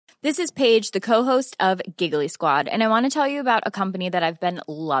This is Paige, the co-host of Giggly Squad, and I want to tell you about a company that I've been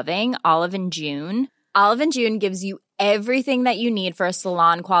loving, Olive & June. Olive & June gives you everything that you need for a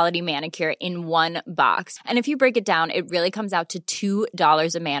salon-quality manicure in one box. And if you break it down, it really comes out to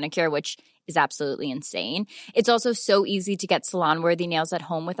 $2 a manicure, which is absolutely insane. It's also so easy to get salon-worthy nails at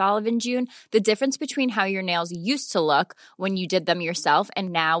home with Olive & June. The difference between how your nails used to look when you did them yourself and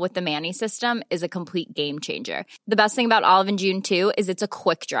now with the Mani system is a complete game changer. The best thing about Olive & June, too, is it's a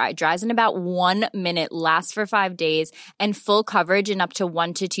quick dry. Dries in about 1 minute, lasts for 5 days, and full coverage in up to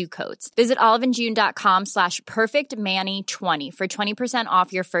 1 to 2 coats. Visit oliveandjune.com/perfectmani20 for 20%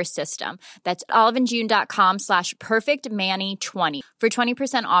 off your first system. That's oliveandjune.com/perfectmani20 for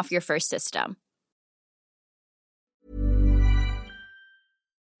 20% off your first system.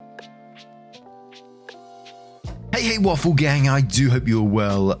 Hey Waffle Gang, I do hope you're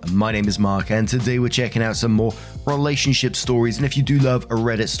well. My name is Mark and today we're checking out some more relationship stories, and if you do love a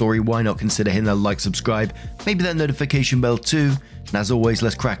Reddit story, why not consider hitting that like, subscribe, maybe that notification bell too. And as always,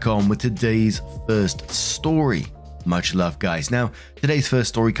 let's crack on with today's first story. Much love, guys. Now, today's first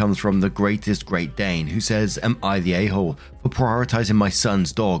story comes from the Greatest Great Dane, who says, am I the a-hole for prioritizing my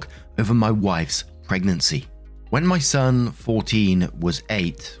son's dog over my wife's pregnancy? When my son, 14, was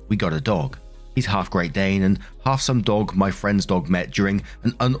 8, we got a dog. He's half Great Dane and half some dog my friend's dog met during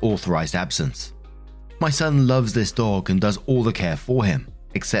an unauthorized absence. My son loves this dog and does all the care for him,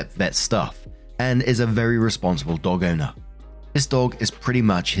 except vet stuff, and is a very responsible dog owner. This dog is pretty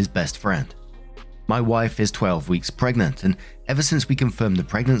much his best friend. My wife is 12 weeks pregnant, and ever since we confirmed the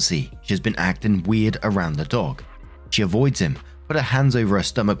pregnancy, she has been acting weird around the dog. She avoids him, put her hands over her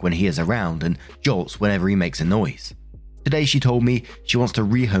stomach when he is around, and jolts whenever he makes a noise. Today she told me she wants to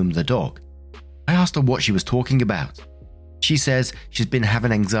rehome the dog. I asked her what she was talking about. She says she's been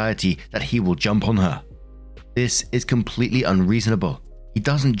having anxiety that he will jump on her. This is completely unreasonable. He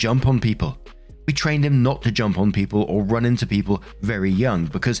doesn't jump on people. We trained him not to jump on people or run into people very young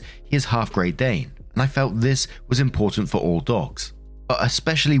because he is half Great Dane, and I felt this was important for all dogs, but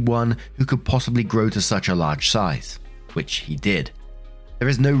especially one who could possibly grow to such a large size, which he did. There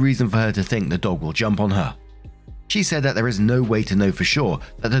is no reason for her to think the dog will jump on her. She said that there is no way to know for sure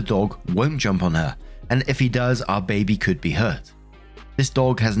that the dog won't jump on her, and if he does, our baby could be hurt. This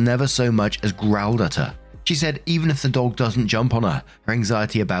dog has never so much as growled at her. She said even if the dog doesn't jump on her, her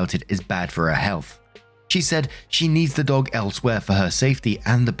anxiety about it is bad for her health. She said she needs the dog elsewhere for her safety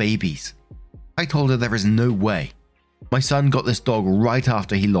and the baby's. I told her there is no way. My son got this dog right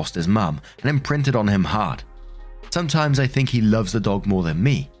after he lost his mum and imprinted on him hard. Sometimes I think he loves the dog more than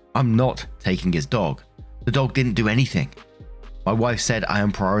me. I'm not taking his dog. The dog didn't do anything. My wife said I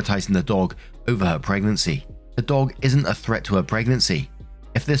am prioritizing the dog over her pregnancy. The dog isn't a threat to her pregnancy.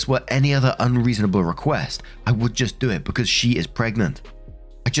 If this were any other unreasonable request, I would just do it because she is pregnant.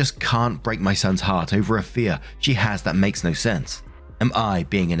 I just can't break my son's heart over a fear she has that makes no sense. Am I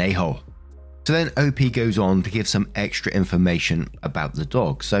being an a-hole? So then OP goes on to give some extra information about the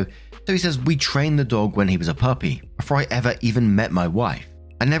dog. So he says, we trained the dog when he was a puppy, before I ever even met my wife.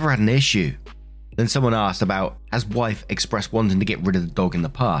 I never had an issue. Then someone asked about, has wife expressed wanting to get rid of the dog in the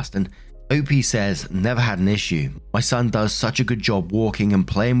past? And OP says, never had an issue. My son does such a good job walking and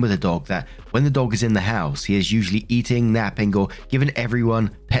playing with the dog that when the dog is in the house, he is usually eating, napping, or giving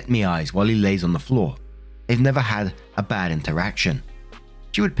everyone pet me eyes while he lays on the floor. They've never had a bad interaction.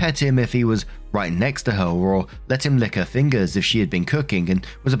 She would pet him if he was right next to her, or let him lick her fingers if she had been cooking and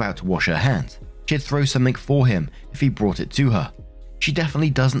was about to wash her hands. She'd throw something for him if he brought it to her. She definitely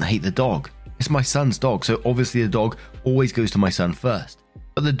doesn't hate the dog. It's my son's dog, so obviously the dog always goes to my son first.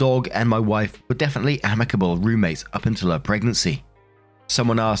 But the dog and my wife were definitely amicable roommates up until her pregnancy.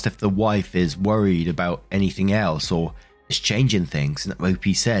 Someone asked if the wife is worried about anything else or is changing things, and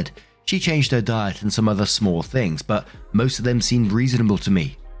OP said she changed her diet and some other small things, but most of them seemed reasonable to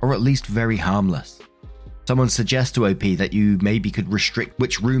me, or at least very harmless. Someone suggests to OP that you maybe could restrict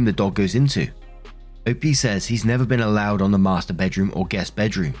which room the dog goes into. OP says he's never been allowed on the master bedroom or guest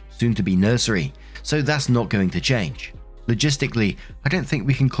bedroom, soon to be nursery, so that's not going to change. Logistically, I don't think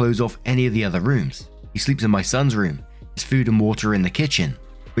we can close off any of the other rooms. He sleeps in my son's room, his food and water in the kitchen,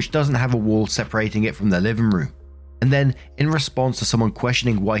 which doesn't have a wall separating it from the living room. And then, in response to someone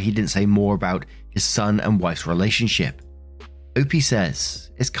questioning why he didn't say more about his son and wife's relationship, OP says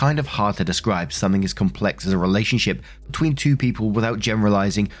it's kind of hard to describe something as complex as a relationship between two people without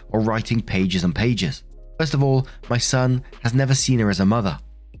generalizing or writing pages and pages. First of all, my son has never seen her as a mother.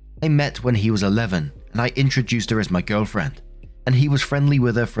 They met when he was 11, and I introduced her as my girlfriend. And he was friendly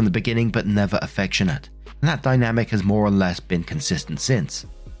with her from the beginning but never affectionate, and that dynamic has more or less been consistent since,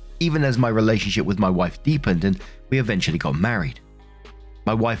 even as my relationship with my wife deepened and we eventually got married.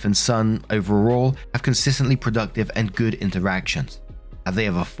 My wife and son overall have consistently productive and good interactions. Have they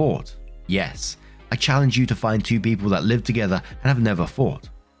ever fought? Yes. I challenge you to find two people that live together and have never fought.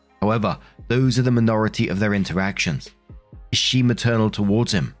 However, those are the minority of their interactions. Is she maternal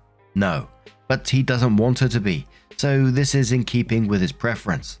towards him? No, but he doesn't want her to be, so this is in keeping with his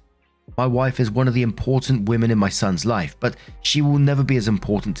preference. My wife is one of the important women in my son's life, but she will never be as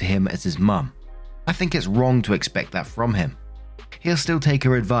important to him as his mum. I think it's wrong to expect that from him. He'll still take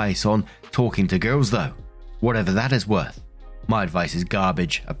her advice on talking to girls though, whatever that is worth. My advice is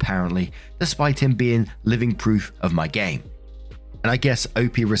garbage, apparently, despite him being living proof of my game. And I guess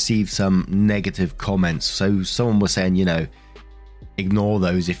OP received some negative comments, so someone was saying, ignore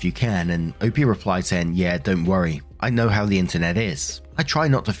those if you can, and OP replied saying, yeah, don't worry, I know how the internet is. I try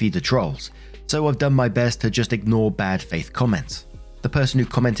not to feed the trolls, so I've done my best to just ignore bad faith comments. The person who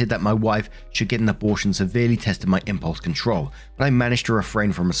commented that my wife should get an abortion severely tested my impulse control, but I managed to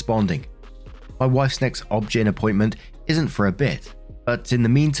refrain from responding. My wife's next OB-GYN appointment isn't for a bit, but in the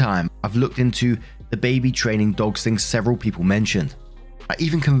meantime, I've looked into the baby training dogs thing several people mentioned. I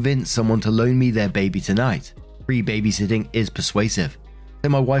even convinced someone to loan me their baby tonight. Free babysitting is persuasive, so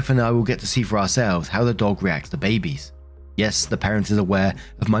my wife and I will get to see for ourselves how the dog reacts to babies. Yes, the parent is aware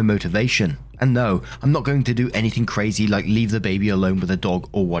of my motivation, and no, I'm not going to do anything crazy like leave the baby alone with a dog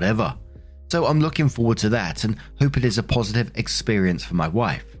or whatever. So I'm looking forward to that and hope it is a positive experience for my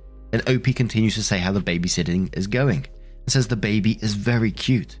wife. And OP continues to say how the babysitting is going, and says the baby is very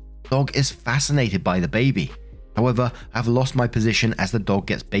cute. Dog is fascinated by the baby. However, I've lost my position as the dog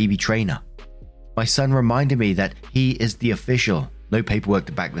gets baby trainer. My son reminded me that he is the official, no paperwork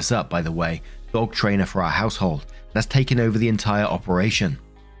to back this up by the way, dog trainer for our household, and has taken over the entire operation.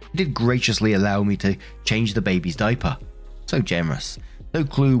 He did graciously allow me to change the baby's diaper. So generous. No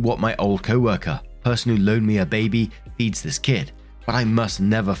clue what my old co-worker, person who loaned me a baby, feeds this kid, but I must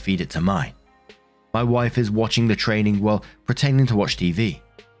never feed it to mine. My wife is watching the training while pretending to watch TV.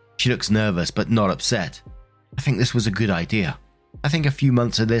 She looks nervous but not upset. I think this was a good idea. I think a few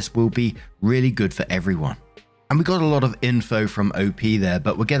months of this will be really good for everyone. And we got a lot of info from OP there,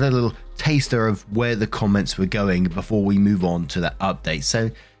 but we'll get a little taster of where the comments were going before we move on to that update.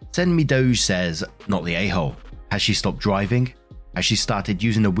 So, Send Me Doge says, not the a-hole. Has she stopped driving? Has she started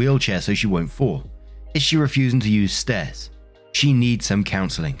using a wheelchair so she won't fall? Is she refusing to use stairs? She needs some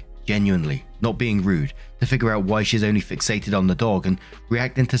counselling, genuinely, not being rude, to figure out why she's only fixated on the dog and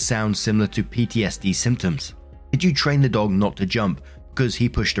reacting to sounds similar to PTSD symptoms. Did you train the dog not to jump because he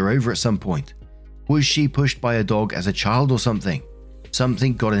pushed her over at some point? Was she pushed by a dog as a child or something?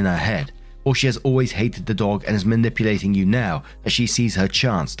 Something got in her head, or she has always hated the dog and is manipulating you now as she sees her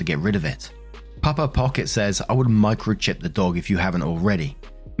chance to get rid of it. Papa Pocket says, I would microchip the dog if you haven't already.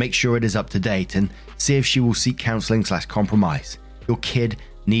 Make sure it is up to date and see if she will seek counselling/compromise. Your kid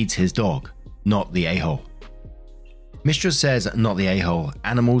needs his dog, not the a-hole. Mistress says, not the a-hole.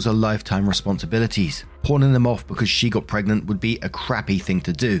 Animals are lifetime responsibilities. Pawning them off because she got pregnant would be a crappy thing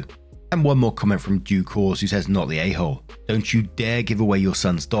to do. And one more comment from Due Course who says, not the a-hole. Don't you dare give away your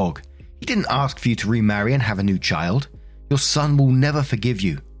son's dog. He didn't ask for you to remarry and have a new child. Your son will never forgive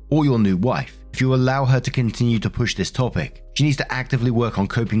you, or your new wife, if you allow her to continue to push this topic. She needs to actively work on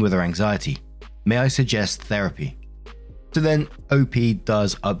coping with her anxiety. May I suggest therapy? So then OP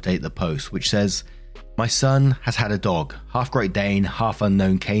does update the post, which says, my son has had a dog, half Great Dane, half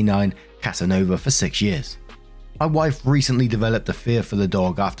unknown canine, Casanova, for 6 years. My wife recently developed a fear for the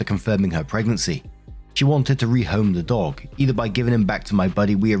dog after confirming her pregnancy. She wanted to rehome the dog, either by giving him back to my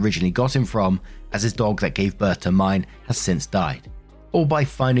buddy we originally got him from, as his dog that gave birth to mine has since died, or by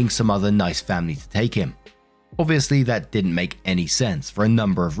finding some other nice family to take him. Obviously that didn't make any sense for a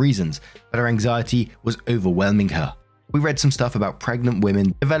number of reasons, but her anxiety was overwhelming her. We read some stuff about pregnant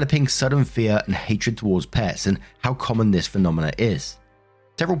women developing sudden fear and hatred towards pets and how common this phenomena is.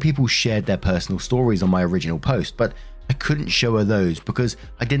 Several people shared their personal stories on my original post, but I couldn't show her those because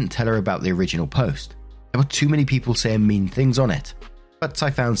I didn't tell her about the original post. There were too many people saying mean things on it, but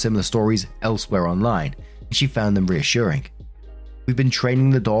I found similar stories elsewhere online and she found them reassuring. We've been training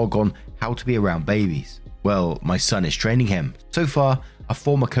the dog on how to be around babies. Well, my son is training him. So far, a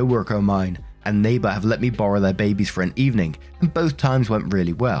former co-worker of mine and neighbor have let me borrow their babies for an evening, and both times went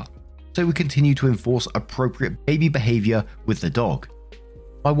really well. So we continue to enforce appropriate baby behavior with the dog.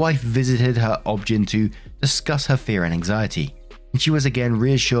 My wife visited her OB-GYN to discuss her fear and anxiety, and she was again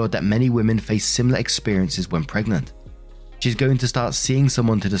reassured that many women face similar experiences when pregnant. She's going to start seeing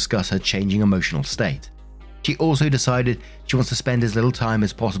someone to discuss her changing emotional state. She also decided she wants to spend as little time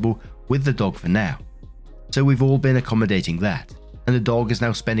as possible with the dog for now. So we've all been accommodating that, and the dog is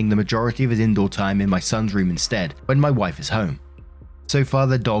now spending the majority of his indoor time in my son's room instead when my wife is home. So far,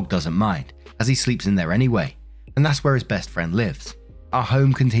 the dog doesn't mind, as he sleeps in there anyway, and that's where his best friend lives. Our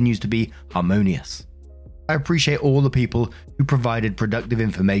home continues to be harmonious. I appreciate all the people who provided productive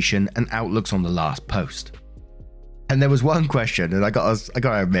information and outlooks on the last post. And there was one question, and I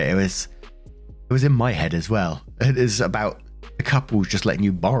gotta admit, it was in my head as well. It is about the couples just letting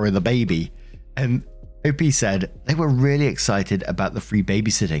you borrow the baby. And OP said they were really excited about the free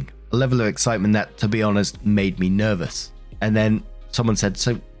babysitting, a level of excitement that, to be honest, made me nervous. And then someone said,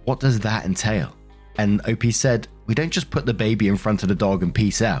 so what does that entail? And OP said, we don't just put the baby in front of the dog and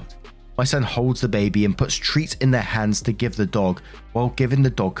peace out. My son holds the baby and puts treats in their hands to give the dog while giving the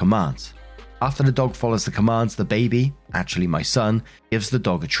dog commands. After the dog follows the commands, the baby, actually my son, gives the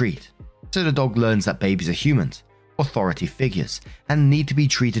dog a treat. So the dog learns that babies are humans, authority figures, and need to be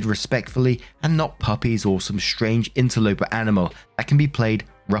treated respectfully and not puppies or some strange interloper animal that can be played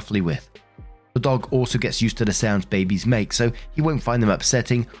roughly with. The dog also gets used to the sounds babies make, so he won't find them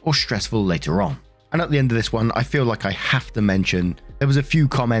upsetting or stressful later on. And at the end of this one, I feel like I have to mention, there was a few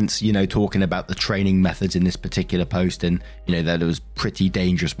comments, talking about the training methods in this particular post and, that it was a pretty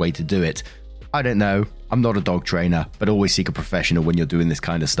dangerous way to do it. I don't know, I'm not a dog trainer, but always seek a professional when you're doing this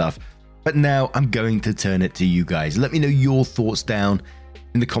kind of stuff. But now I'm going to turn it to you guys. Let me know your thoughts down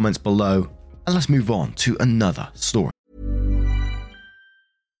in the comments below, and let's move on to another story.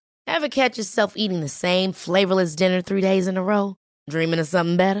 Ever catch yourself eating the same flavorless dinner 3 days in a row? Dreaming of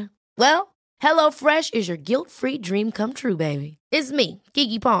something better? Well, HelloFresh is your guilt-free dream come true, baby. It's me,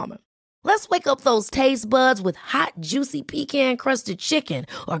 Keke Palmer. Let's wake up those taste buds with hot, juicy pecan-crusted chicken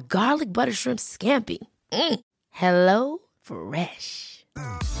or garlic butter shrimp scampi. Hello Fresh.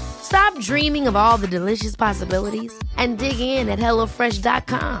 Stop dreaming of all the delicious possibilities and dig in at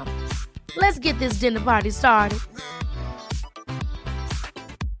HelloFresh.com. Let's get this dinner party started.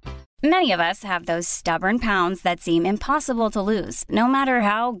 Many of us have those stubborn pounds that seem impossible to lose, no matter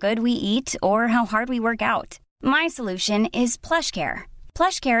how good we eat or how hard we work out. My solution is PlushCare.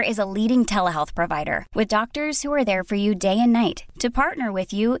 PlushCare is a leading telehealth provider with doctors who are there for you day and night to partner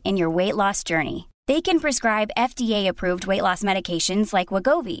with you in your weight loss journey. They can prescribe FDA-approved weight loss medications like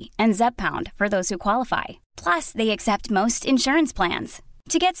Wegovy and Zepbound for those who qualify. Plus, they accept most insurance plans.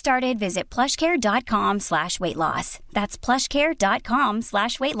 To get started, visit plushcare.com/weightloss. That's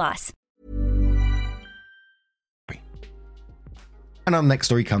plushcare.com/weightloss. And our next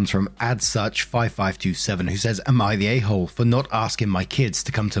story comes from AdSuch5527, who says, am I the a-hole for not asking my kids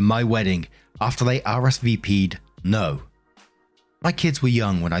to come to my wedding after they RSVP'd? No. My kids were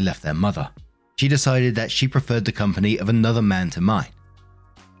young when I left their mother. She decided that she preferred the company of another man to mine.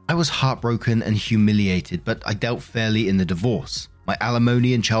 I was heartbroken and humiliated, but I dealt fairly in the divorce. My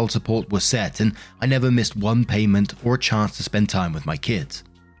alimony and child support were set, and I never missed one payment or a chance to spend time with my kids.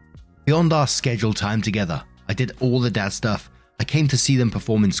 Beyond our scheduled time together, I did all the dad stuff. I came to see them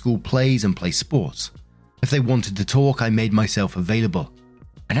perform in school plays and play sports. If they wanted to talk, I made myself available.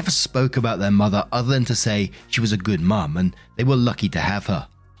 I never spoke about their mother other than to say she was a good mum and they were lucky to have her.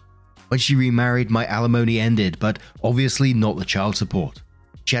 When she remarried, my alimony ended, but obviously not the child support.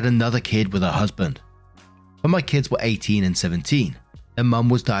 She had another kid with her husband. When my kids were 18 and 17, their mum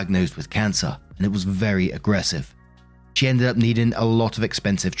was diagnosed with cancer, and it was very aggressive. She ended up needing a lot of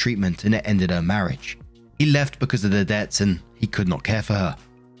expensive treatment, and it ended her marriage. He left because of the debts, and he could not care for her.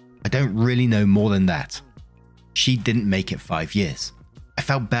 I don't really know more than that. She didn't make it 5 years. I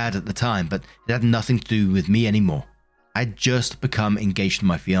felt bad at the time, but it had nothing to do with me anymore. I had just become engaged to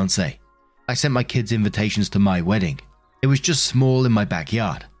my fiancée. I sent my kids invitations to my wedding. It was just small in my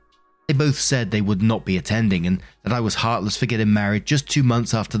backyard. They both said they would not be attending and that I was heartless for getting married just 2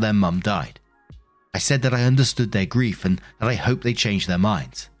 months after their mum died. I said that I understood their grief and that I hoped they changed their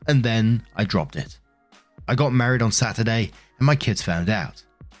minds, and then I dropped it. I got married on Saturday and my kids found out.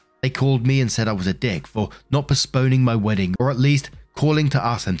 They called me and said I was a dick for not postponing my wedding or at least calling to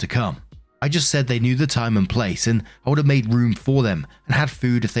ask them to come. I just said they knew the time and place and I would have made room for them and had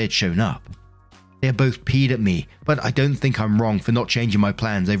food if they had shown up. They are both peed at me, but I don't think I'm wrong for not changing my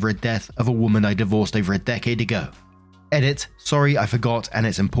plans over a death of a woman I divorced over a decade ago. Edit, sorry I forgot and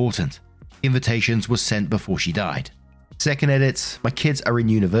it's important. The invitations were sent before she died. Second edit, my kids are in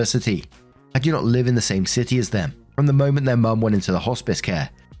university. I do not live in the same city as them. From the moment their mum went into the hospice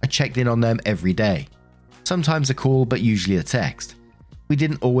care, I checked in on them every day. Sometimes a call, but usually a text. We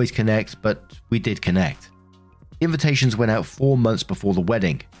didn't always connect, but we did connect. The invitations went out 4 months before the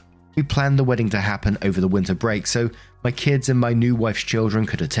wedding. We planned the wedding to happen over the winter break so my kids and my new wife's children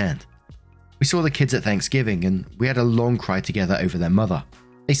could attend. We saw the kids at Thanksgiving and we had a long cry together over their mother.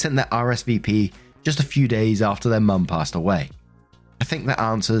 They sent their RSVP just a few days after their mum passed away. I think that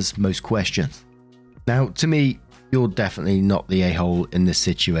answers most questions. Now, to me, you're definitely not the a-hole in this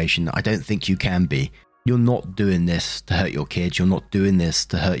situation. I don't think you can be. You're not doing this to hurt your kids. You're not doing this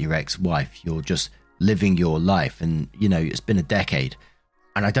to hurt your ex-wife. You're just living your life. And, it's been a decade.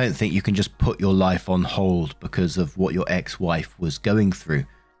 And I don't think you can just put your life on hold because of what your ex-wife was going through.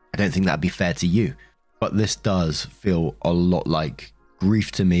 I don't think that'd be fair to you. But this does feel a lot like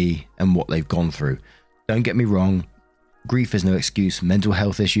grief to me and what they've gone through. Don't get me wrong. Grief is no excuse. Mental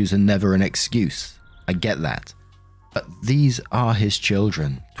health issues are never an excuse. I get that. But these are his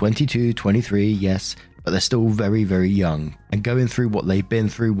children. 22, 23, yes, but they're still very, very young. And going through what they've been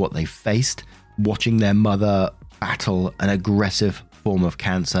through, what they've faced, watching their mother battle an aggressive form of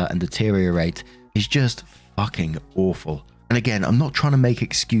cancer and deteriorate is just fucking awful. And again, I'm not trying to make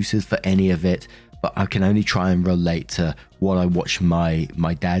excuses for any of it, but I can only try and relate to what I watched my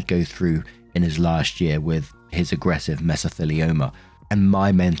dad go through in his last year with his aggressive mesothelioma, and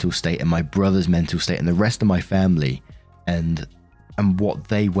my mental state and my brother's mental state and the rest of my family and what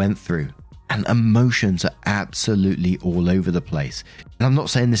they went through. And emotions are absolutely all over the place. And I'm not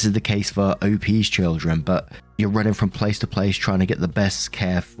saying this is the case for OP's children, but you're running from place to place trying to get the best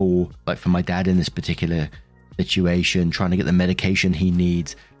care for my dad in this particular situation, trying to get the medication he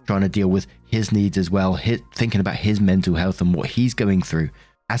needs, trying to deal with his needs as well, thinking about his mental health and what he's going through.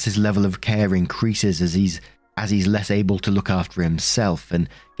 As his level of care increases, as he's less able to look after himself and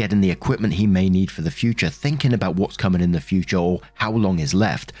getting the equipment he may need for the future, thinking about what's coming in the future or how long is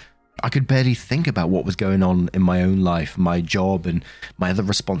left. I could barely think about what was going on in my own life, my job and my other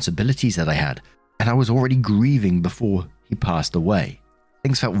responsibilities that I had. And I was already grieving before he passed away.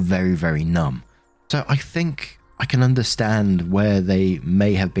 Things felt very, very numb. So I think I can understand where they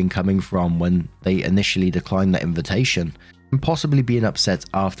may have been coming from when they initially declined that invitation and possibly being upset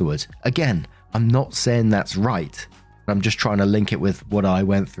afterwards. Again, I'm not saying that's right. I'm just trying to link it with what I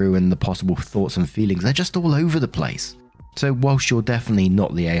went through and the possible thoughts and feelings. They're just all over the place. So whilst you're definitely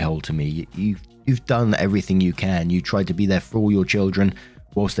not the a-hole to me, you've done everything you can. You tried to be there for all your children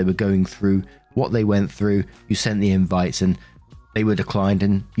whilst they were going through what they went through. You sent the invites and they were declined,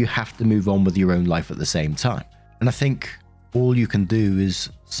 and you have to move on with your own life at the same time. And I think all you can do is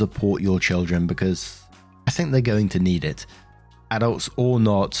support your children, because I think they're going to need it. Adults or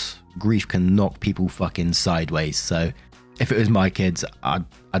not, grief can knock people fucking sideways. So if it was my kids, I'd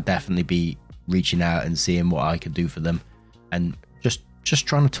definitely be reaching out and seeing what I could do for them and just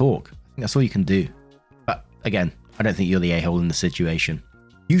trying to talk. I think that's all you can do. But again, I don't think you're the a-hole in the situation.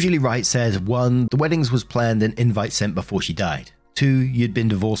 Usually Right says 1, the weddings was planned and invite sent before she died. 2, you'd been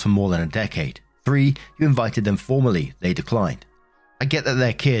divorced for more than a decade. 3, you invited them formally, they declined. I get that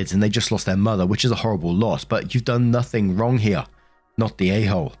they're kids and they just lost their mother, which is a horrible loss, but you've done nothing wrong here. Not the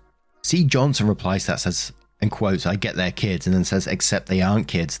a-hole. C. Johnson replies that says, and quotes, I get they're kids, and then says, except they aren't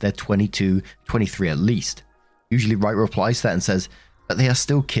kids, they're 22, 23 at least. Usually Right replies to that and says that they are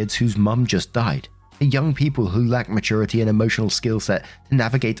still kids whose mum just died. They're young people who lack maturity and emotional skill set to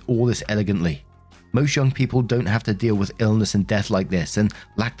navigate all this elegantly. Most young people don't have to deal with illness and death like this and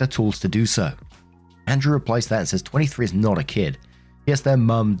lack the tools to do so. Andrew replies to that and says 23 is not a kid. Yes, their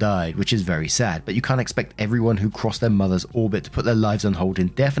mum died, which is very sad, but you can't expect everyone who crossed their mother's orbit to put their lives on hold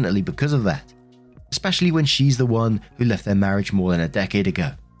indefinitely because of that. Especially when she's the one who left their marriage more than a decade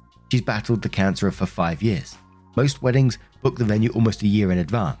ago. She's battled the cancer for 5 years. Most weddings book the venue almost a year in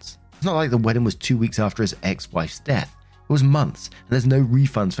advance. It's not like the wedding was 2 weeks after his ex-wife's death. It was months, and there's no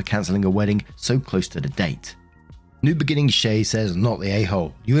refunds for cancelling a wedding so close to the date. New Beginning Shay says, not the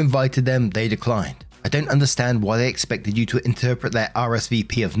a-hole. You invited them, they declined. I don't understand why they expected you to interpret their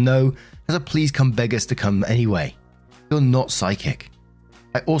RSVP of no as a please come beggars to come anyway. You're not psychic.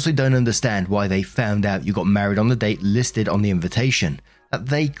 I also don't understand why they found out you got married on the date listed on the invitation that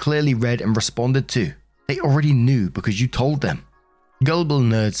they clearly read and responded to. They already knew because you told them. Gullible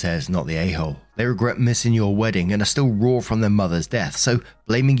Nerd says, not the a-hole. They regret missing your wedding and are still raw from their mother's death, so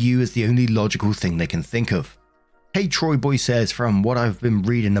blaming you is the only logical thing they can think of. Hey Troy Boy says, from what I've been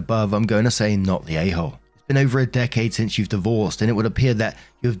reading above, I'm going to say not the a-hole. It's been over a decade since you've divorced, and it would appear that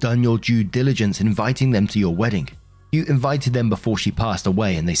you have done your due diligence in inviting them to your wedding. You invited them before she passed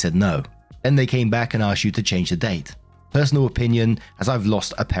away and they said no. Then they came back and asked you to change the date. Personal opinion, as I've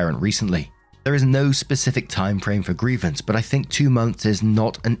lost a parent recently. There is no specific time frame for grievance, but I think 2 months is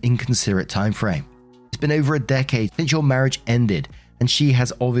not an inconsiderate time frame. It's been over a decade since your marriage ended, and she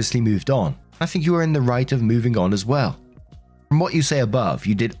has obviously moved on. I think you are in the right of moving on as well. From what you say above,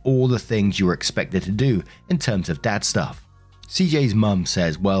 you did all the things you were expected to do in terms of dad stuff. CJ's mum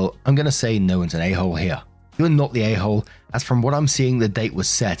says, well, I'm going to say no one's an a-hole here. You're not the a-hole, as from what I'm seeing the date was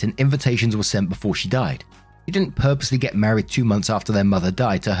set and invitations were sent before she died. You didn't purposely get married 2 months after their mother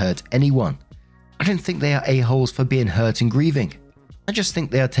died to hurt anyone. I don't think they are a-holes for being hurt and grieving. I just think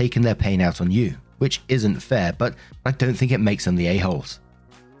they are taking their pain out on you, which isn't fair, but I don't think it makes them the a-holes.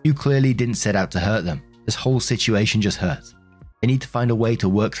 You clearly didn't set out to hurt them. This whole situation just hurts. They need to find a way to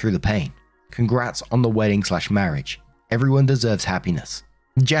work through the pain. Congrats on the wedding/marriage. Everyone deserves happiness.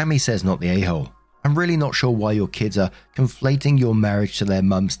 Jamie says not the a-hole. I'm really not sure why your kids are conflating your marriage to their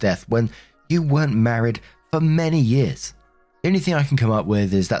mum's death when you weren't married for many years. The only thing I can come up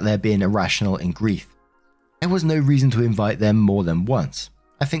with is that they're being irrational in grief. There was no reason to invite them more than once.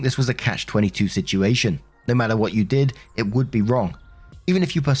 I think this was a catch-22 situation. No matter what you did, it would be wrong. Even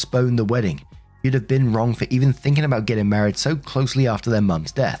if you postponed the wedding, you'd have been wrong for even thinking about getting married so closely after their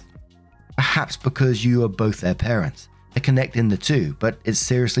mum's death. Perhaps because you are both their parents. They're connecting the two, but it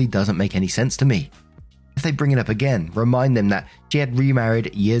seriously doesn't make any sense to me. If they bring it up again, remind them that she had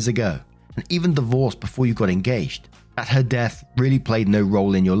remarried years ago, and even divorced before you got engaged. That her death really played no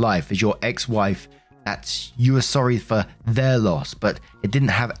role in your life as your ex-wife, that you were sorry for their loss, but it didn't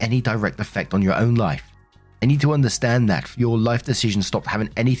have any direct effect on your own life. They need to understand that your life decision stopped having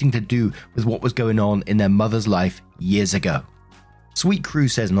anything to do with what was going on in their mother's life years ago. Sweet Crew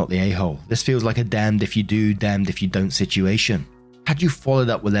says not the a-hole. This feels like a damned if you do, damned if you don't situation. Had you followed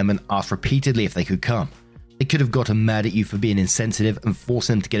up with them and asked repeatedly if they could come, they could have gotten mad at you for being insensitive and forced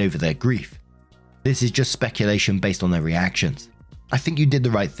them to get over their grief. This is just speculation based on their reactions. I think you did the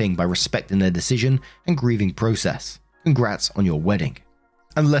right thing by respecting their decision and grieving process. Congrats on your wedding.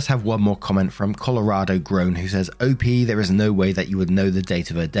 And let's have one more comment from Colorado Grown, who says, OP, there is no way that you would know the date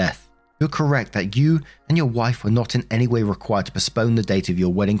of her death. You're correct that you and your wife were not in any way required to postpone the date of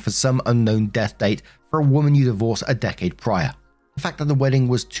your wedding for some unknown death date for a woman you divorced a decade prior. The fact that the wedding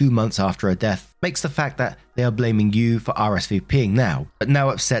was 2 months after her death makes the fact that they are blaming you for RSVPing now, but now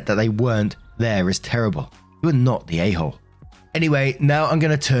upset that they weren't there is terrible. You are not the a-hole. Anyway, now I'm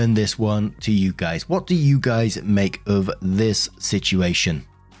going to turn this one to you guys. What do you guys make of this situation?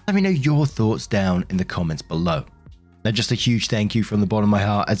 Let me know your thoughts down in the comments below. Now, just a huge thank you from the bottom of my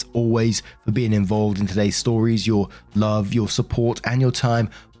heart, as always, for being involved in today's stories. Your love, your support, and your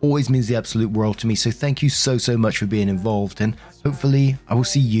time always means the absolute world to me. So thank you so much for being involved, and hopefully I will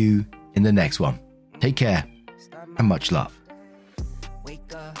see you in the next one. Take care, and much love.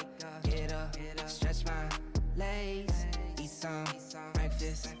 Wake up, get up, stretch my legs, eat some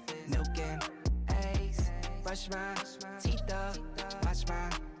breakfast, milk and eggs, brush my teeth up, wash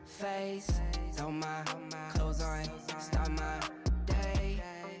my face, throw my clothes on, start my day.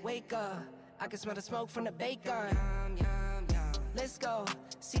 Wake up, I can smell the smoke from the bacon. Let's go,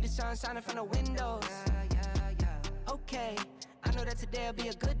 see the sun shining from the windows. Okay, I know that today'll be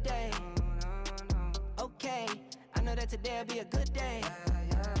a good day. Okay, I know that today'll be a good day.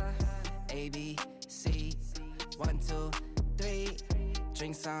 A, B, C, 1, 2, 3,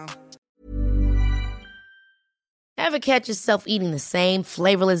 drink some. Ever catch yourself eating the same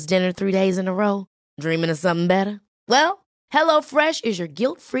flavorless dinner 3 days in a row? Dreaming of something better? Well, HelloFresh is your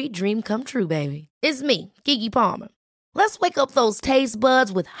guilt-free dream come true, baby. It's me, Keke Palmer. Let's wake up those taste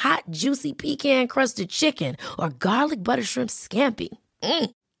buds with hot, juicy pecan-crusted chicken or garlic butter shrimp scampi.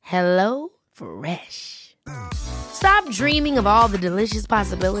 Hello Fresh. Stop dreaming of all the delicious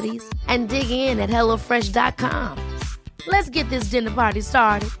possibilities and dig in at HelloFresh.com. Let's get this dinner party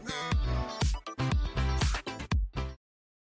started.